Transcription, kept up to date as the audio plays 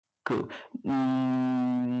Cool.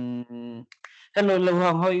 Mm, Hello,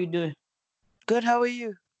 Lohang. How are you doing? Good, how are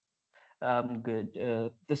you? I'm good.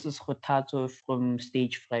 This is Hotato from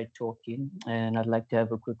Stage Fright Talking, and I'd like to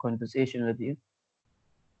have a quick conversation with you.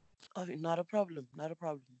 Oh, not a problem, not a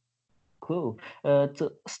problem. Cool.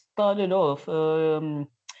 To start it off,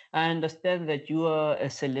 I understand that you are a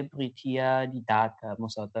celebrity di data mo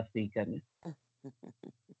South Africa. Ne?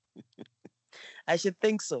 I should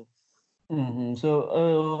think so.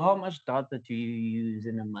 So, how much data do you use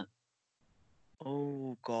in a month?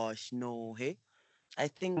 Oh gosh, no, hey? I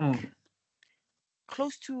think Mm.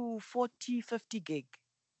 close to 40, 50 gig.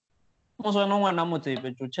 Mo swana ngwana mo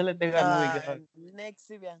tsebe, jo, tšhelete e kana o e kry-a. Next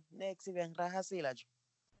bjang, raha sela jo.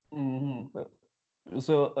 Mhm.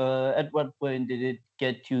 So, at what point did it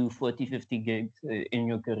get to 40, 50 gigs in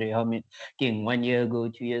your career? How many, again, 1 year ago,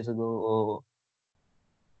 2 years ago, or,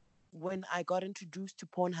 When I got introduced to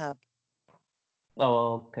Pornhub.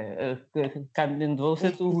 oh, okay. Kantin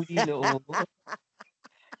se tse o hodile, or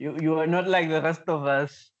you are not like the rest of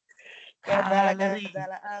us.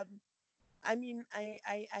 Dala. I mean,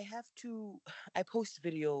 I have to, I post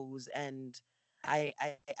videos and I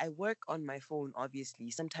work on my phone,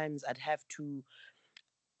 obviously. Sometimes I'd have to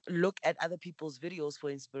look at other people's videos for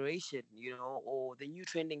inspiration, or the new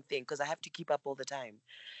trending thing, because I have to keep up all the time.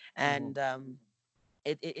 Mhm, And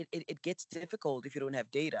it gets difficult if you don't have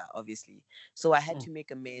data, obviously. So I had mm, to make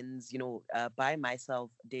amends, buy myself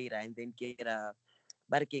data and then get a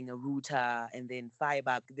router and then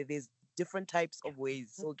fiber. There's different types of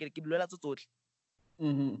ways. So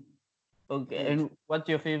mhm. Okay, mm. and what's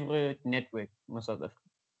your favorite network, most of the?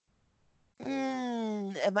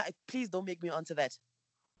 Please don't make me answer that.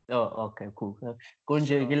 Oh, okay, cool.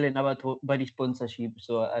 Konje ke Sure. le na batho ba di sponsorship,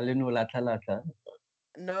 so a le no latla latla.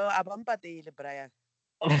 No, abampatele, Brian.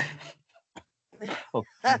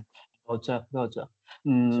 Okay, gotcha.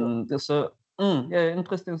 Sure. So, yeah,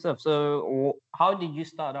 interesting stuff. So, how did you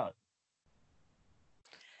start out?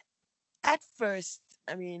 At first,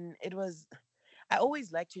 I mean, I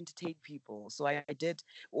always like to entertain people. So I did.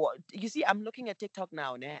 Well, you see, I'm looking at TikTok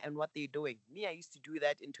now, né, and what they're doing. Me, I used to do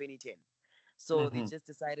that in 2010. So they Mm-hmm. just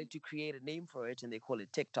decided to create a name for it and they call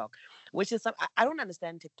it TikTok, which is I don't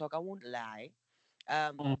understand TikTok. I won't lie.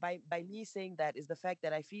 By me saying that is the fact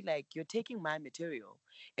that I feel like you're taking my material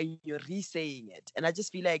and you're re-saying it, and I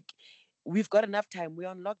just feel like we've got enough time. We're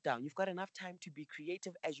on lockdown. You've got enough time to be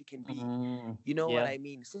creative as you can be. You know what Yeah. I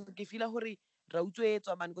mean? So ke feel hore ra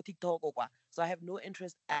utswetswa man go TikTok kwa. So I have no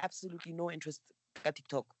interest, absolutely no interest ka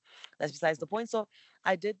TikTok. That's besides the point. So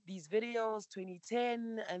I did these videos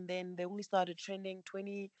 2010 and then they only started trending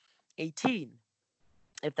 2018,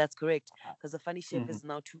 if that's correct, because the funny chef Mm-hmm. is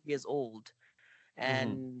now 2 years old.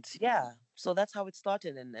 Mm-hmm. And yeah, so that's how it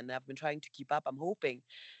started. And I've been trying to keep up. I'm hoping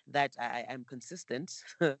that I am consistent.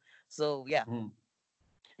 So yeah. Mm-hmm.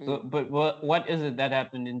 So, Mm. but what is it that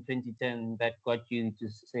happened in 2010 that got you to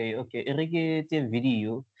say, okay, ere ke etse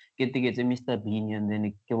video, get a Mr. Bean, and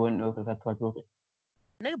then ke went over that what over.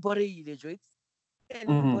 Nna ke boreile jo, and ke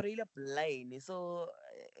Mm-hmm. boreile blind. So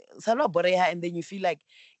sa lo boreha, and then you feel like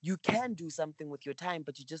you can do something with your time,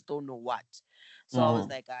 but you just don't know what. So I was Mm-hmm.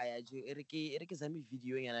 like, ere ke zame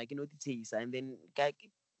video and I can notice, and then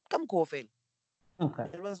come coffee. Okay.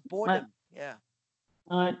 It was Uh, boredom. Yeah.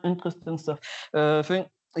 Interesting stuff. I think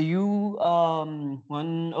you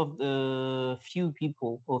one of the few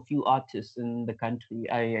people or few artists in the country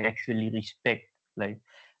I actually respect. Like,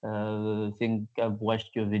 I think I've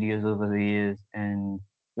watched your videos over the years and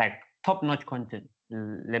like top-notch content.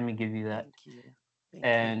 Let me give you that. Thank you. Thank you.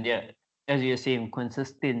 And yeah, as you're saying,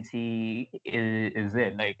 consistency is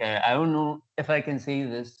it. Like, I don't know if I can say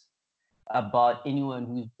this about anyone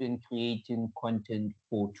who's been creating content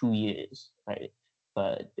for 2 years, right?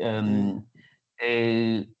 But Mm.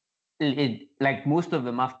 like most of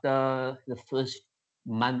them after the first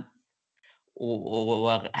month or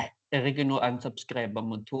I reckon no unsubscribe but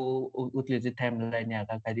motho o tletse timeline ya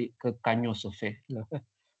ka ka nyoso fela.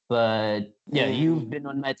 But yeah, Mm. you've been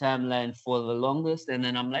on my timeline for the longest, and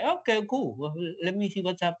then I'm like, okay, cool. Well, let me see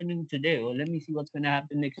what's happening today, or let me see what's gonna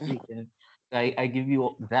happen next week. And I give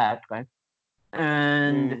you that, right?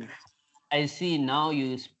 And Mm. I see now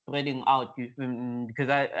you're spreading out because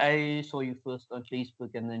I saw you first on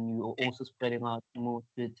Facebook and then you also spreading out more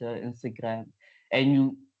Twitter, Instagram, and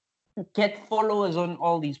you get followers on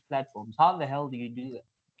all these platforms. How the hell do you do that?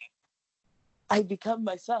 I become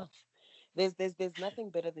myself. There's nothing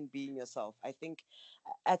better than being yourself. I think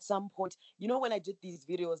at some point, when I did these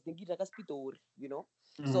videos,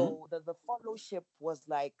 Mm-hmm. so the followship was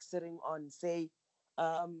like sitting on say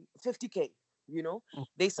 50K.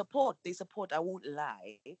 They support. I won't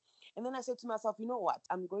lie, And then I said to myself, you know what?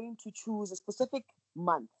 I'm going to choose a specific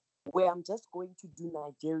month where I'm just going to do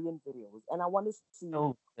Nigerian videos, and I want to see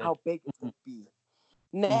Oh, good. how big it could be.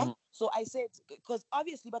 Ne? Mm-hmm. So I said, because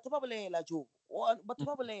obviously, but Joe, but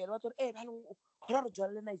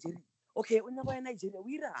Nigeria. Okay, when you're in Nigeria,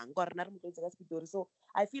 we are. So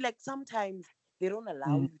I feel like sometimes they don't allow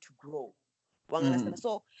Mm-hmm. you to grow. Wa Mm-hmm. understand?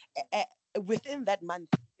 So within that month,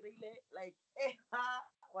 like,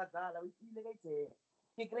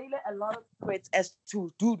 a lot of threats as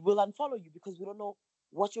to, dude, we'll unfollow you because we don't know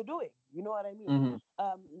what you're doing. You know what I mean?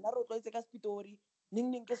 Mm-hmm. Naro tloitse ka Spitori,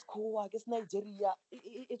 ning ning ke Sekgowa, ke Nigeria.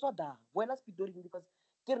 It's what da. Wena Spitori because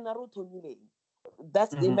ke rena ro thomileng.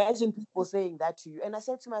 That's, Mm-hmm. imagine people saying that to you. And I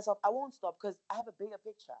said to myself, I won't stop because I have a bigger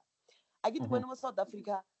picture. I get to go to South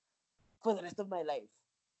Africa for the rest of my life.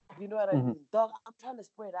 You know what I Mm-hmm. mean? Dog, I'm trying to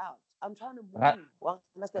spread out. I'm trying to Ra- move. Well,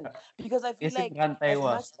 understand? Because I feel Isang like ranta as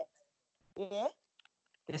much, iwas. yeah,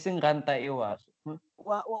 Isang ranta iwas.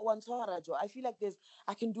 I feel like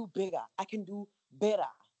I can do bigger. I can do better.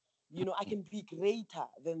 You know, I can be greater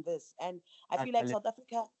than this. And I feel like Actually. South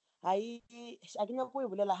Africa, I can go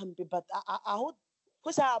with hampi, but I hope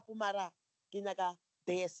push up mara kinaka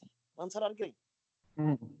desi. Mm-hmm.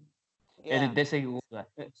 And Yeah. it does say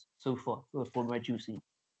so far from what you see.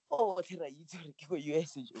 Oh, tira you go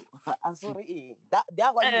US. I'm sorry.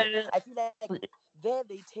 That one here. Uh, I feel like there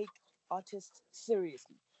they take artists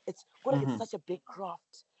seriously. It's mm-hmm. such a big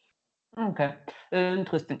craft. Okay,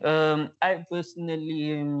 interesting. I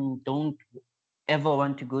personally don't ever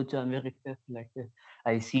want to go to America. Like,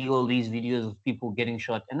 I see all these videos of people getting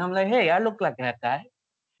shot, and I'm like, hey, I look like that guy.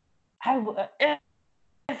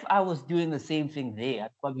 If I was doing the same thing there,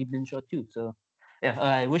 I'd probably been shot too. So, yeah,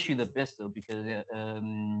 I wish you the best though, because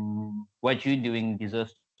what you're doing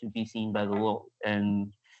deserves to be seen by the world,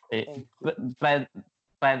 and uh, Thank you.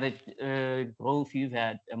 by the growth you've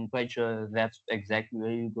had, I'm quite sure that's exactly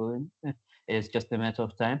where you're going. It's just a matter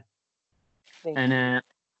of time. Thank And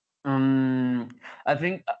you. I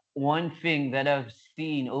think one thing that I've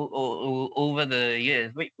seen over the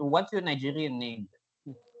years. Wait, what's your Nigerian name?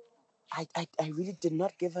 I really did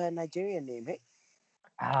not give her a Nigerian name, hey?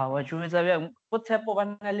 What you sabi, po tshepo ba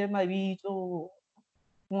na le mabitso.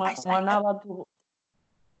 Ngwana I batho.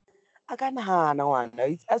 I can't one.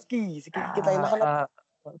 It's aski. Ah, ah,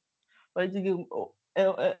 wa itse keng, e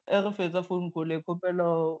re fetsa phone call e kopela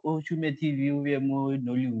o tšhume TV o ye mo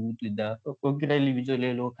Nollywood da o kry lebitso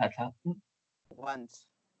le le o kgatlhang. Once.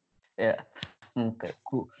 Yeah. Okay,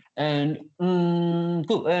 cool. And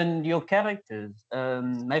cool. And your characters.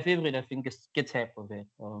 My favorite, I think, is Skid type of it.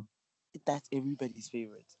 That's everybody's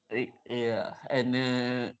favorite. Yeah,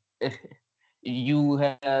 and you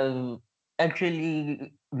have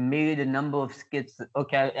actually made a number of skits.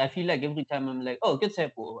 Okay, I feel like every time I'm like, oh, Skid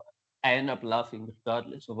type, I end up laughing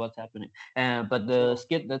regardless of what's happening. But the Sure.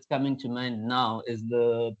 skit that's coming to mind now is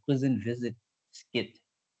the prison visit skit.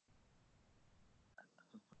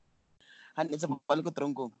 And it's a political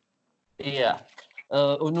tronco. Yeah.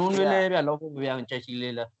 Yeah. Unonwele bjalo go bjang tšatši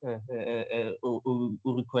lela,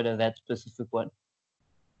 o recorded that specific one.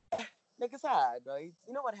 Like I said, right?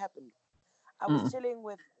 You know what happened? I was Mm, chilling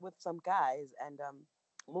with some guys, and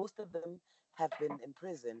most of them have been in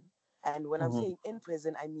prison. And when I'm mhm. saying in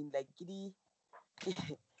prison, I mean like Kitty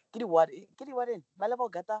what in Malabo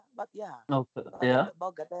Gata, but yeah, Okay. Yeah.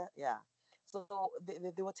 about Gata, yeah. So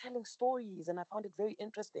they were telling stories, and I found it very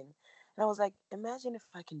interesting. And I was like, imagine if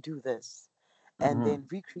I can do this, and Mm-hmm. then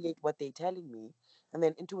recreate what they're telling me, and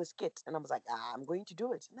then into a skit. And I was like, I'm going to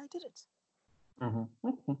do it, and I did it. Mm-hmm.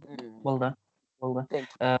 Mm, Well done. Well done. thank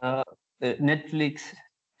you. Netflix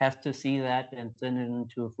has to see that and turn it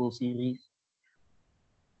into a full series.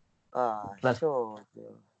 Plus, Sure.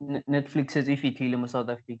 Netflix is ifitlhile mo South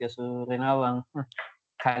Africa, so rena bang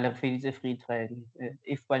kgale re feditse free trial.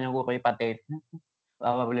 If ba nyaka go e patele,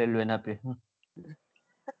 ba ba bolelwe nape.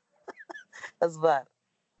 That's that.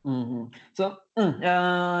 So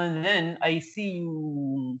then I see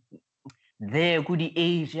you there go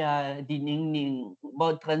di-Asia, di-ning-ning,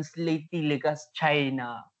 ba translate-ile ka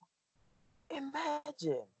China.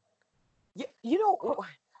 Imagine. You know,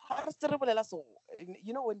 how does Terrible so?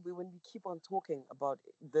 You know, when we keep on talking about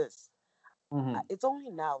this, Mhm, it's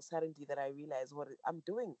only now suddenly that I realize what I'm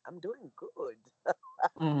doing. I'm doing good.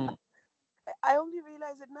 mhm. I only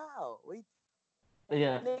realize it now. Wait,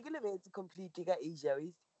 Yeah. it's completely got Asia.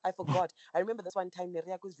 Wait, I forgot. I remember this one time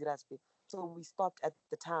Neriako's Viraspe. So we stopped at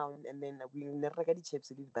the town, and then we never got the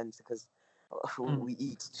chips and buns because Mm, we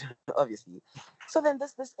eat, obviously. So then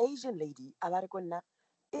this Asian lady, Alarikona,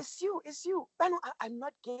 it's you. I'm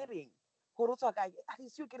not getting. gore o tswa kae I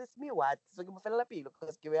see ke re me what so ke mo felela pelo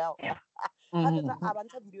because ke ya ha tsa a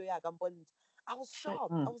banta video ya ka mpontsha I was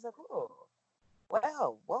shocked. I was like, oh,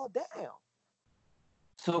 well, damn.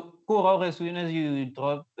 So, Kuro, as soon as you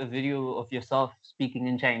drop a video of yourself speaking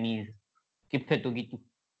in Chinese, keep it to get.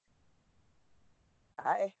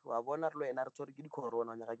 Ai, wa bona re lo ena re tshwere ke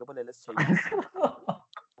di-corona nya ga ke bolele se Chinese.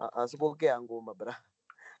 Se bo ke yang go mabra.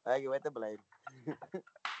 Ai ke wete blind.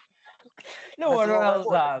 No one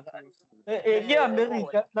else has. Yeah,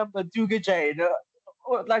 America number 2 ke China.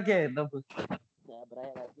 Oh, like number. Yeah, bra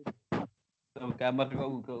ya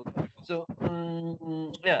So,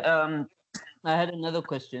 yeah, I had another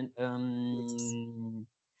question.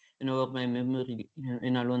 Of my memory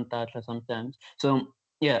in Alon Tata sometimes. So,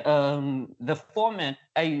 yeah, the format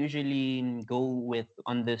I usually go with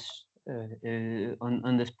on this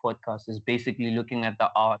on this podcast is basically looking at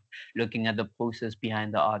the art, looking at the process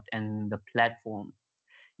behind the art and the platform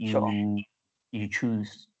you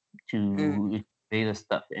choose to say the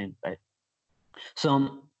stuff in, right?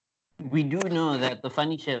 So we do know that the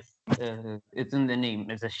funny chef, it's in the name,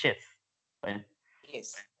 is a chef, right?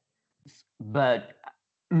 Yes. But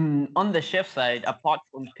on the chef side, apart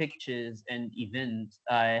from pictures and events,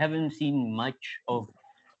 I haven't seen much of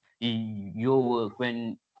your work.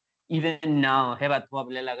 When even now, he batho ba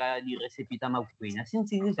bolela ka di-recipe tsa makwenya, since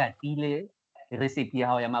ke gatile recipe ya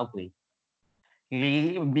hao ya makwenya.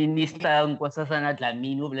 Minister Nkosazana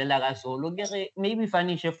Dlamini o bolela ka solo ke re maybe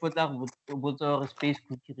funny chef o tla go botsa gore space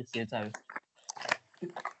cookie re se etsa.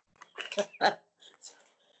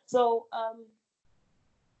 So,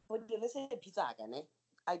 for the recipe,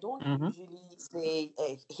 I don't usually say,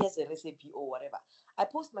 here's a recipe or whatever. I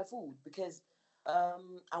post my food because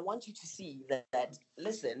I want you to see that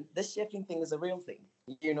listen, this chefing thing is a real thing.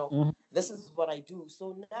 You know, this is what I do.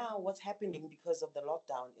 So now what's happening because of the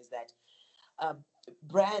lockdown is that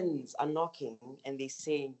brands are knocking and they're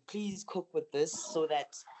saying, please cook with this so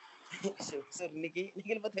that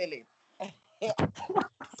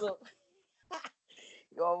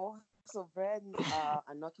so brands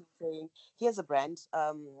are knocking saying, here's a brand,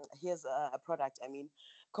 here's a product, I mean,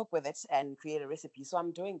 cook with it and create a recipe. So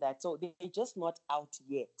I'm doing that. So they're just not out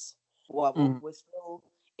yet. Well, we're still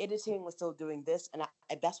editing, we're still doing this, and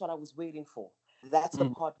that's what I was waiting for. That's the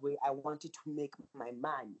part where I wanted to make my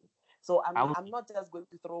money. So I'm not just going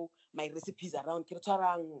to throw my recipes around.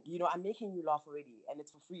 You know, I'm making you laugh already, and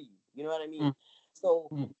it's for free. You know what I mean? So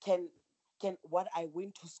can what I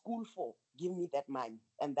went to school for give me that money,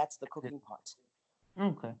 and that's the cooking part.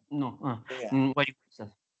 Okay. No. What do you say?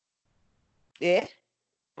 Yeah.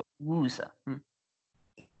 Wusa.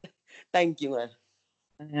 Thank you, man.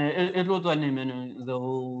 It was one name, the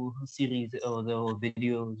whole series or the whole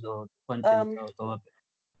videos or content or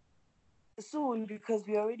soon, because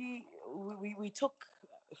we already we took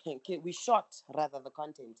we shot rather the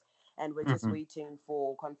content, and we're just waiting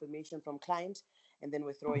for confirmation from client, and then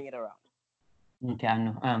we're throwing it around. Okay, I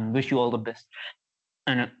know. Wish you all the best.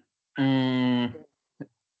 And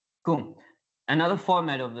cool. Another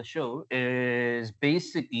format of the show is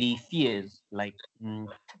basically fears. Like,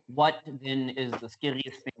 what then is the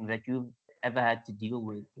scariest thing that you've ever had to deal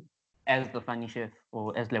with as the funny chef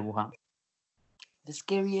or as Leboha? The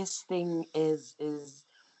scariest thing is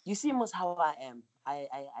you see most how I am.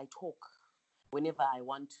 I talk whenever I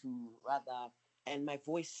want to, rather, and my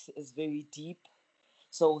voice is very deep.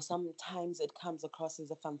 So sometimes it comes across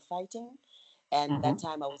as if I'm fighting. And that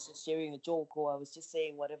time I was just sharing a joke, or I was just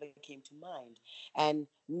saying whatever came to mind. And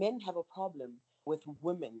men have a problem with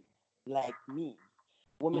women like me,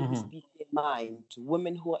 women who speak their mind,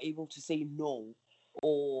 women who are able to say no,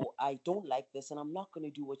 or I don't like this, and I'm not going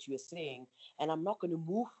to do what you are saying, and I'm not going to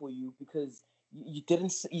move for you because you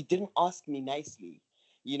didn't ask me nicely.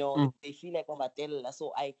 You know, they feel like Ovatella.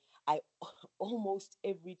 So I almost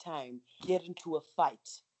every time get into a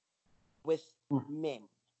fight with men.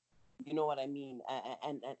 You know what I mean?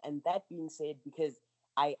 And that being said, because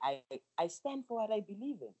I stand for what I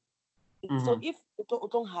believe in. So if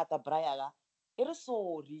utong hata brayaga, it is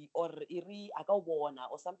sorry or iri akawona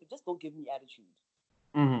or something, just don't give me attitude.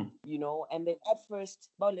 You know, and then at first,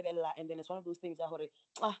 and then it's one of those things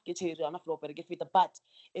but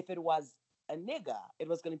if it was a nigga, it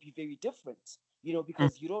was going to be very different, you know,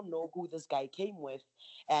 because you don't know who this guy came with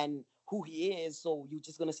and who he is, so you're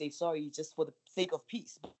just going to say sorry just for the sake of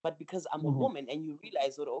peace. But because I'm a woman and you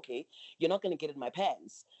realize that, okay, you're not going to get in my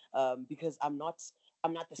pants because I'm not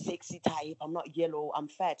the sexy type, I'm not yellow, I'm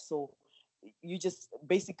fat, so you just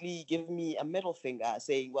basically give me a middle finger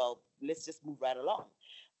saying, well, let's just move right along.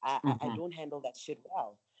 I don't handle that shit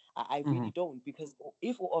well. I really don't, because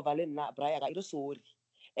if sorry,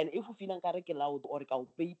 And if you feel loud or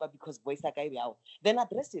paper because voice then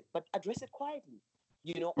address it, but address it quietly.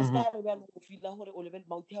 You know, and then you feel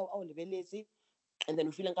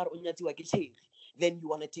then you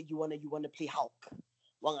wanna play Hulk.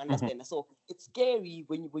 One understand. So it's scary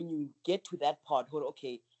when you get to that part where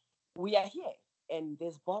okay, we are here and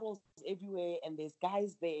there's bottles everywhere and there's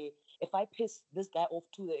guys there. If I piss this guy off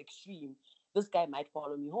to the extreme, this guy might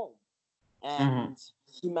follow me home. And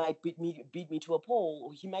he might beat me to a pole,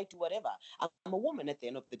 or he might do whatever. I'm a woman at the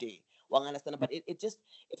end of the day. Well, I understand, but it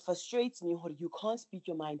frustrates me how you can't speak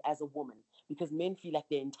your mind as a woman because men feel like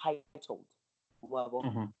they're entitled. Well,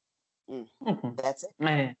 that's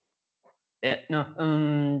it. Yeah,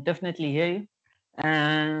 no, definitely hear you.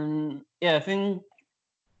 And yeah, I think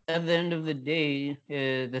at the end of the day,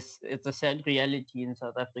 this it's a sad reality in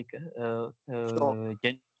South Africa. Sure.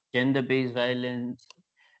 Gender-based violence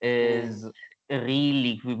is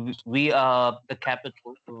really we are the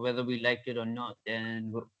capital, whether we like it or not,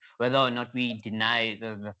 and whether or not we deny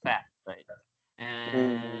the fact, right?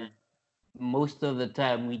 And most of the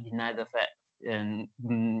time we deny the fact, and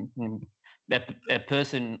a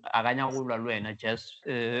person just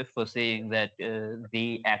for saying that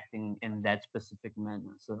they acting in that specific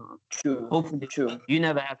manner. So hopefully you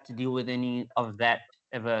never have to deal with any of that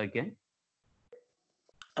ever again.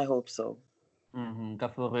 I hope so.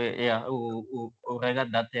 Yeah, o reka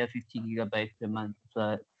data ya 50 gigabytes per month.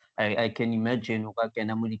 So I can imagine o ka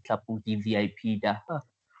kena mo ditlhapong di-VIP da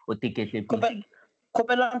o tekete pele.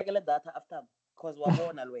 Data after because wa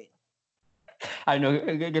bona le wena. I know,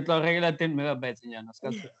 ke tlo rekela 10 megabytes nyana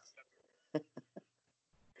ska se.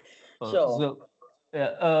 Sure. So,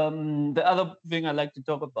 yeah, the other thing I like to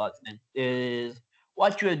talk about then is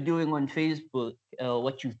what you're doing on Facebook,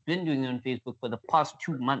 what you've been doing on Facebook for the past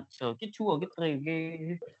 2 months. So get 2 or get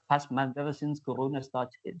 3 past month ever since Corona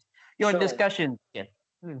started. Your discussion, yeah.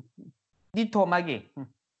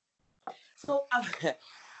 So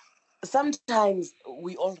sometimes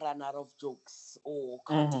we all run out of jokes or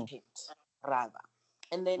content rather,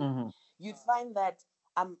 and then you'd find that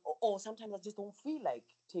or sometimes I just don't feel like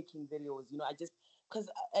taking videos. You know, I just because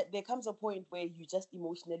there comes a point where you just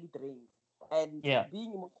emotionally drained, and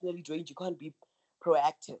being emotionally drained, you can't be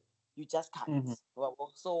proactive. You just can't. So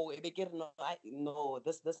no,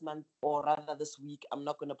 this month or rather this week, I'm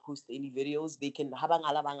not gonna post any videos. They can so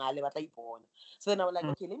then I was like,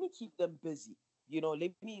 okay, let me keep them busy. You know,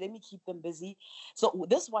 let me keep them busy. So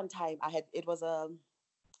this one time it was a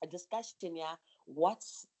discussion. Yeah,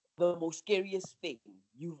 what's the most scariest thing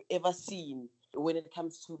you've ever seen when it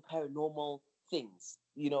comes to paranormal things?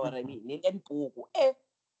 You know what I mean?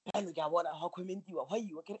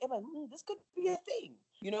 This could be a thing.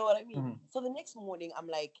 You know what I mean? So the next morning, I'm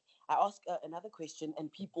like, I ask another question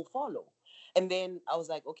and people follow. And then I was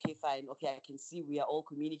like, okay, fine. Okay, I can see we are all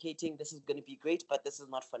communicating. This is going to be great, but this is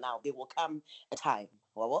not for now. There will come a time.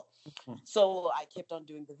 So I kept on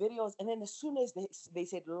doing the videos. And then as soon as they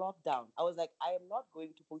said lockdown, I was like, I am not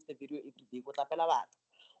going to post a video every day.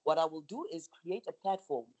 What I will do is create a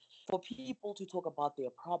platform for people to talk about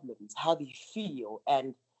their problems, how they feel,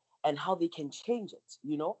 and how they can change it,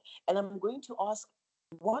 you know? And I'm going to ask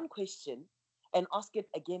one question and ask it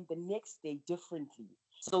again the next day differently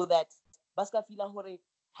so that baska fila hore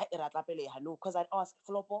no, because I'd ask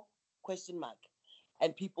flopo question mark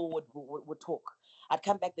and people would talk. I'd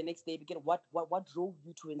come back the next day again, what drove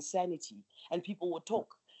you to insanity? And people would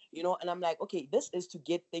talk, you know, and I'm like, okay, this is to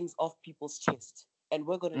get things off people's chest. And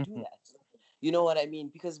we're gonna do that. You know what I mean?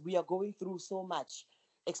 Because we are going through so much,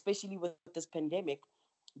 especially with this pandemic,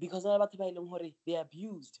 because they're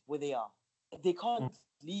abused where they are. They can't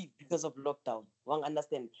leave because of lockdown. Wrong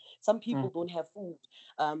understand. Some people don't have food.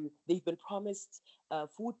 They've been promised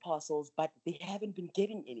food parcels, but they haven't been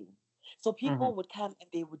getting any. So people would come and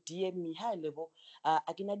they would DM me, high level,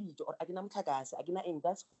 agina dijo or agina mtagasi, agina ing.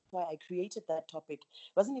 That's why I created that topic.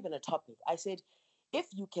 It wasn't even a topic. I said, if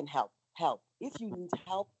you can help, help. If you need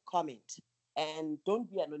help, comment. And don't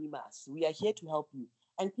be anonymous. We are here to help you.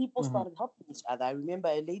 And people started helping each other. I remember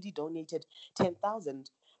a lady donated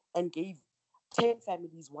 10,000 and gave 10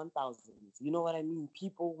 families 1,000. You know what I mean?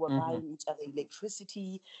 People were buying each other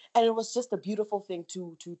electricity, and it was just a beautiful thing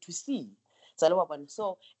to see.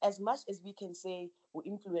 So as much as we can say we're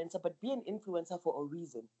influencer, but be an influencer for a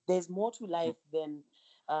reason. There's more to life than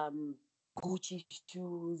Gucci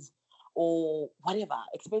shoes or whatever,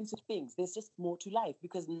 expensive things. There's just more to life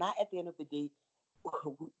because now at the end of the day,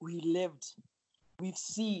 we lived, we've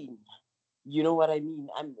seen, you know what I mean?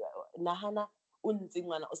 I'm nahana untsing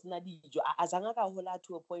ngwana o sena dijo azanga ka hola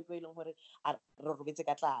to a point where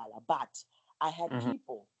but I had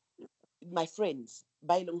people my friends,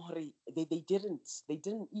 they didn't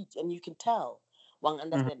eat, and you can tell. One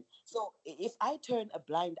understand. So if I turn a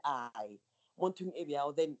blind eye,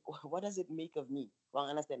 then what does it make of me? One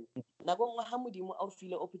understand.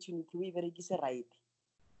 Feel opportunity we very right.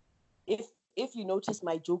 If you notice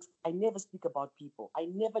my jokes, I never speak about people. I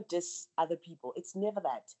never diss other people. It's never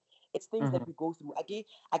that. It's things that we go through. I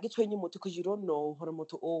get when you because you don't know how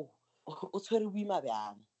moto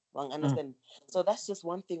understand. So that's just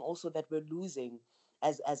one thing also that we're losing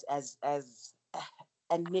as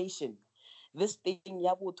a nation. This thing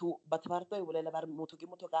ya botho batho ba rata e bolela ba re motho ke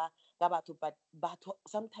motho ka batho, but batho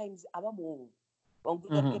sometimes aba mo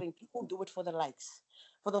people do it for the likes,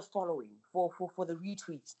 for the following, for the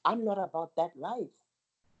retweets. I'm not about that life.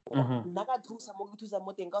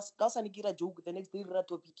 Joke the next day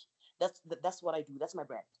topic. That's what I do. That's my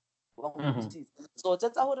brand. So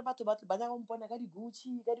that's how about ba tla mpona ka di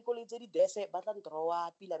Gucci ka dikoloi tse di dese ba tla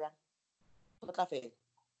ntroa pila bjang go tla fela.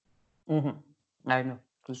 I know.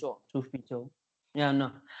 Sure. Truth be told. Yeah,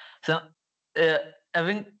 no. So, I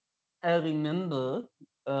think I remember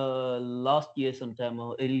last year sometime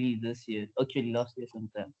or early this year, actually last year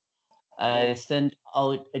sometime, I sent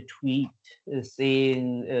out a tweet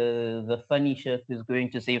saying the funny chef is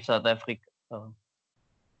going to save South Africa.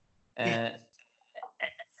 I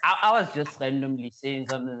was just randomly saying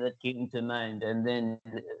something that came to mind, and then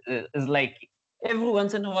it's like every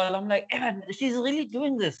once in a while I'm like, Evan, she's really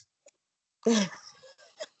doing this.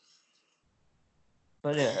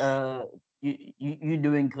 But you're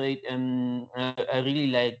doing great, and I really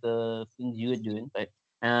like the things you're doing. But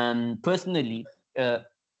personally,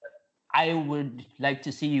 I would like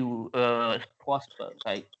to see you prosper,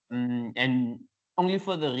 right? And only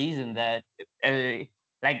for the reason that,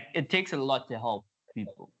 like, it takes a lot to help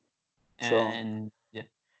people. Sure. And yeah,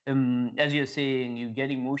 as you're saying, you get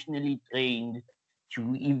emotionally trained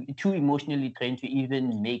too emotionally trained to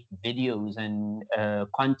even make videos and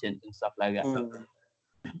content and stuff like that.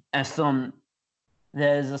 And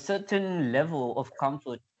there's a certain level of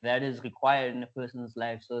comfort that is required in a person's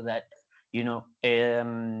life so that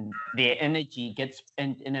their energy gets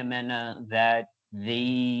spent in a manner that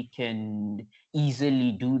they can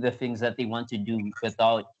easily do the things that they want to do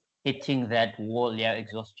without hitting that wall,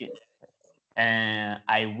 exhaustion. And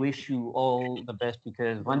I wish you all the best,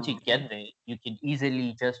 because once you get there, you can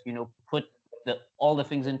easily just put all the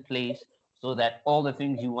things in place so that all the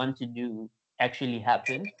things you want to do actually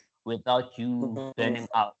happen without you burning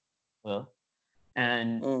out. Well,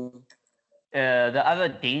 and the other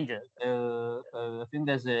danger, I think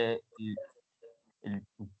there's a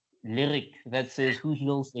lyric that says, "Who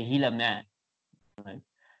heals the healer man?" Right?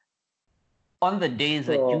 On the days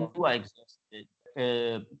that you are exhausted,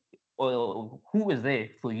 or who is there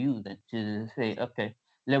for you then to say, okay,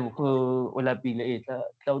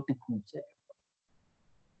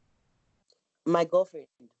 My girlfriend.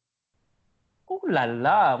 Oh la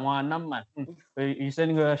la, you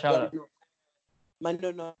sending her a shout out? My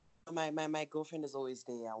girlfriend is always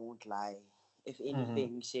there. I won't lie. If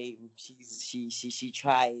anything, she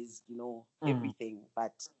tries, everything,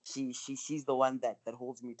 but she's the one that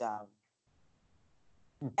holds me down.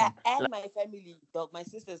 And my family, dog, my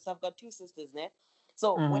sisters. I've got 2 sisters, ne?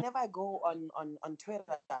 So whenever I go on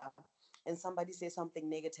Twitter and somebody says something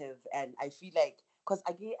negative, and I feel like, because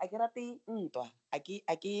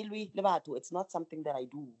it's not something that I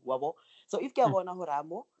do. So if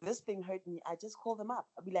this thing hurt me, I just call them up.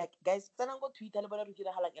 I'll be like, guys, go tweet and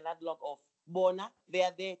log off. Bona, they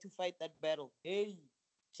are there to fight that battle. Hey,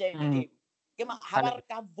 shame.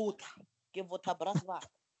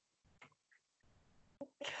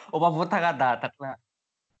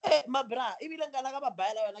 Mabra, ibile ngala ka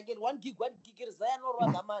babayela wena ke 1 gig re zaya no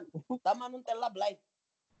rwa daman untella blind.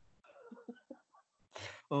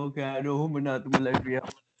 Okay, I know who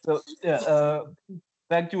life. So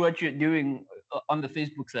back to what you're doing on the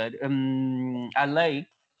Facebook side. I like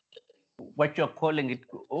what you're calling it.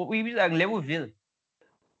 We like Levelville.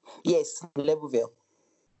 Yes, Levelville.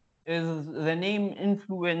 Is the name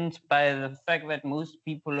influenced by the fact that most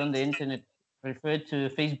people on the internet refer to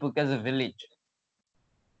Facebook as a village?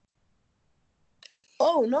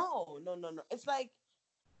 Oh no. It's like,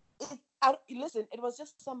 listen, it was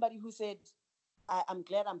just somebody who said, I'm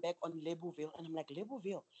glad I'm back on Levelville. And I'm like,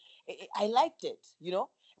 Levelville? I liked it,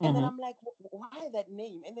 And then I'm like, why that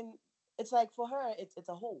name? And then it's like, for her, it's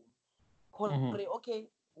a home. Okay,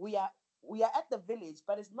 we are at the village,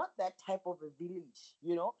 but it's not that type of a village,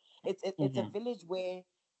 It's a village where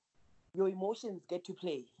your emotions get to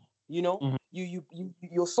play, You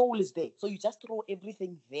your soul is there. So you just throw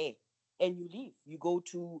everything there and you leave. You go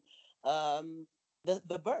to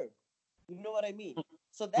the bird. You know what I mean?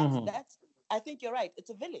 So that's. I think you're right. It's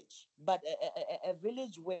a village, but a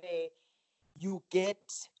village where you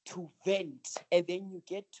get to vent and then you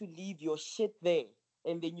get to leave your shit there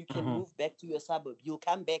and then you can move back to your suburb. You'll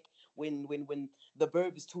come back when the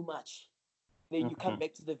burb is too much. Then you come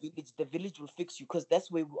back to the village. The village will fix you because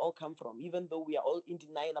that's where we all come from, even though we are all in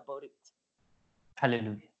denial about it.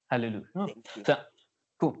 Hallelujah. Hallelujah. Thank you. So,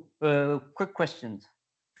 cool. Quick questions.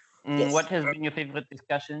 Yes. What has been your favorite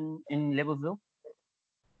discussion in Levelville?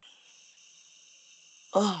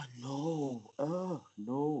 Oh no. Oh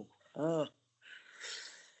no.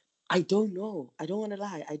 I don't know. I don't want to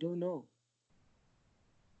lie. I don't know.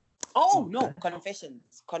 Oh no.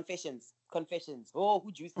 Confessions. Oh,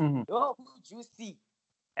 who juicy. Oh, who juicy.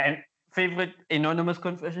 And favorite anonymous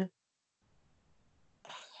confession?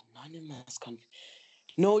 Anonymous confession.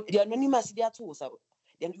 No, the anonymous they are too. So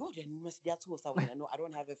the anonymous they are too. So no, I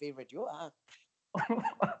don't have a favorite. You are.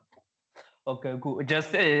 Okay, cool.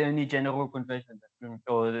 Just any general confession,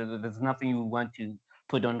 or there's nothing you want to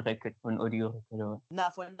put on record, on audio record? Nah,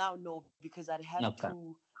 for now, no, because I'd have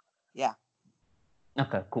to. Yeah.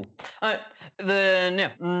 Okay, cool. I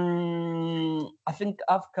think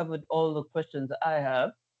I've covered all the questions I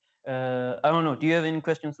have. I don't know. Do you have any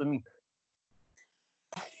questions for me?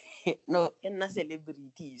 No, I'm not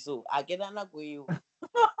celebrity, so I get an you.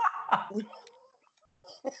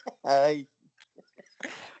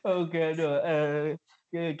 Okay, no.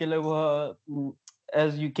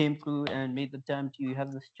 As you came through and made the time to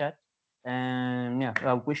have this chat, and yeah,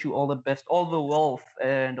 I wish you all the best, all the wealth,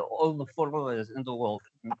 and all the followers in the world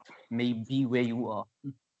may be where you are.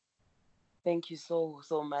 Thank you so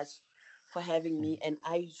much for having me, and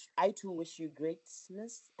I too wish you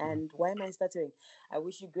greatness. And why am I stuttering? I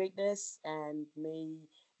wish you greatness, and may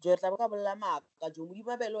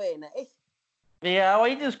Yeah,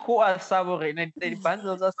 why just call us Saborin and the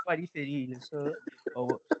bundles are funny. So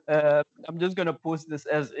I'm just gonna post this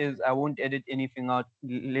as is. I won't edit anything out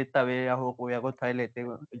later. We are going to toilet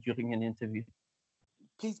during an interview.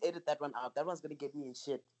 Please edit that one out. That one's gonna get me in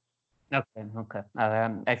shit. Okay.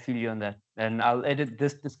 I feel you on that, and I'll edit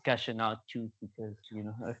this discussion out too because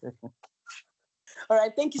All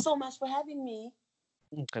right. Thank you so much for having me.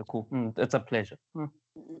 Okay, cool. It's a pleasure.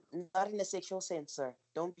 Not in a sexual sense, sir.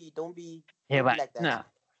 Don't be Yeah, like that. nah.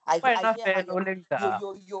 I hear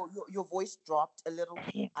your voice dropped a little.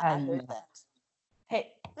 I heard that.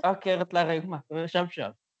 Hey, okay,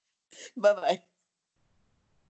 Bye bye.